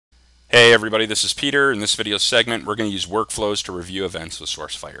Hey everybody, this is Peter. In this video segment, we're going to use workflows to review events with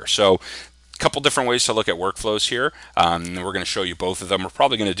Sourcefire. So, a couple different ways to look at workflows here. And we're going to show you both of them. We're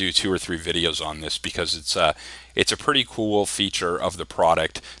probably going to do 2 or 3 videos on this because it's a pretty cool feature of the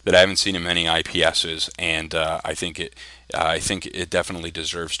product that I haven't seen in many IPSs, and I think it definitely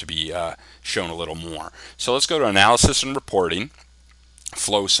deserves to be shown a little more. So let's go to Analysis and Reporting.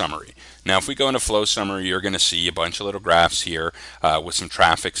 Flow summary. Now, if we go into flow summary, you're going to see a bunch of little graphs here with some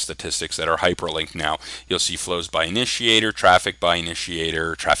traffic statistics that are hyperlinked. Now, you'll see flows by initiator, traffic by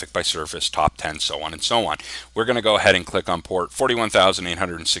surface, top 10, so on and so on. We're going to go ahead and click on port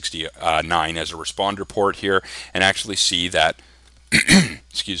 41,869 as a responder port here and actually see that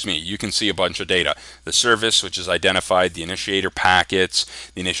excuse me, you can see a bunch of data. The service, which is identified, the initiator packets,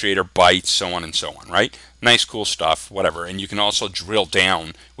 the initiator bytes, so on and so on, right? Nice, cool stuff, whatever. And you can also drill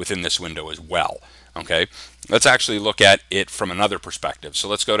down within this window as well, okay? Let's actually look at it from another perspective. So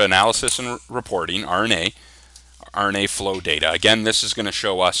let's go to Analysis and Reporting, RNA flow data. Again, this is going to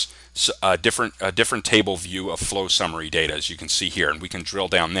show us a different table view of flow summary data, as you can see here, and we can drill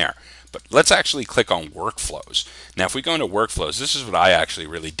down there. But let's actually click on workflows. Now, if we go into workflows, this is what I actually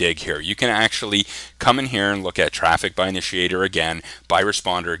really dig here. You can actually come in here and look at traffic by initiator again, by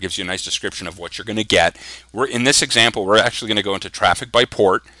responder. It gives you a nice description of what you're going to get. In this example, we're actually going to go into traffic by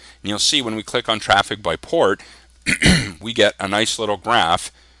port. And you'll see when we click on traffic by port, we get a nice little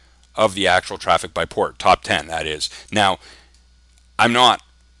graph of the actual traffic by port, top 10, that is. Now, I'm not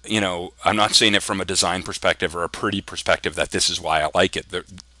saying it from a design perspective or a pretty perspective that this is why I like it.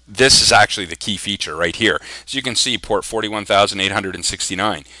 This is actually the key feature right here. As you can see, port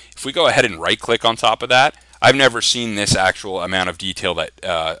 41,869. If we go ahead and right click on top of that, I've never seen this actual amount of detail that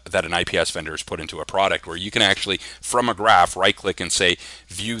that an IPS vendor has put into a product, where you can actually, from a graph, right click and say,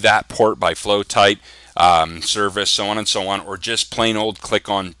 view that port by flow type, service, so on and so on, or just plain old click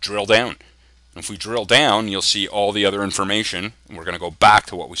on drill down. If we drill down, you'll see all the other information, and we're going to go back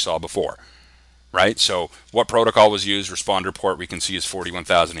to what we saw before. Right? So what protocol was used, responder port we can see is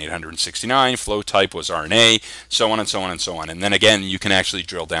 41,869, flow type was RNA, so on and so on and so on. And then again, you can actually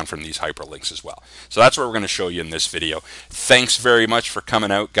drill down from these hyperlinks as well. So that's what we're going to show you in this video. Thanks very much for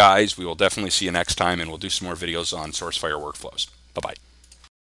coming out, guys. We will definitely see you next time, and we'll do some more videos on Sourcefire workflows. Bye-bye.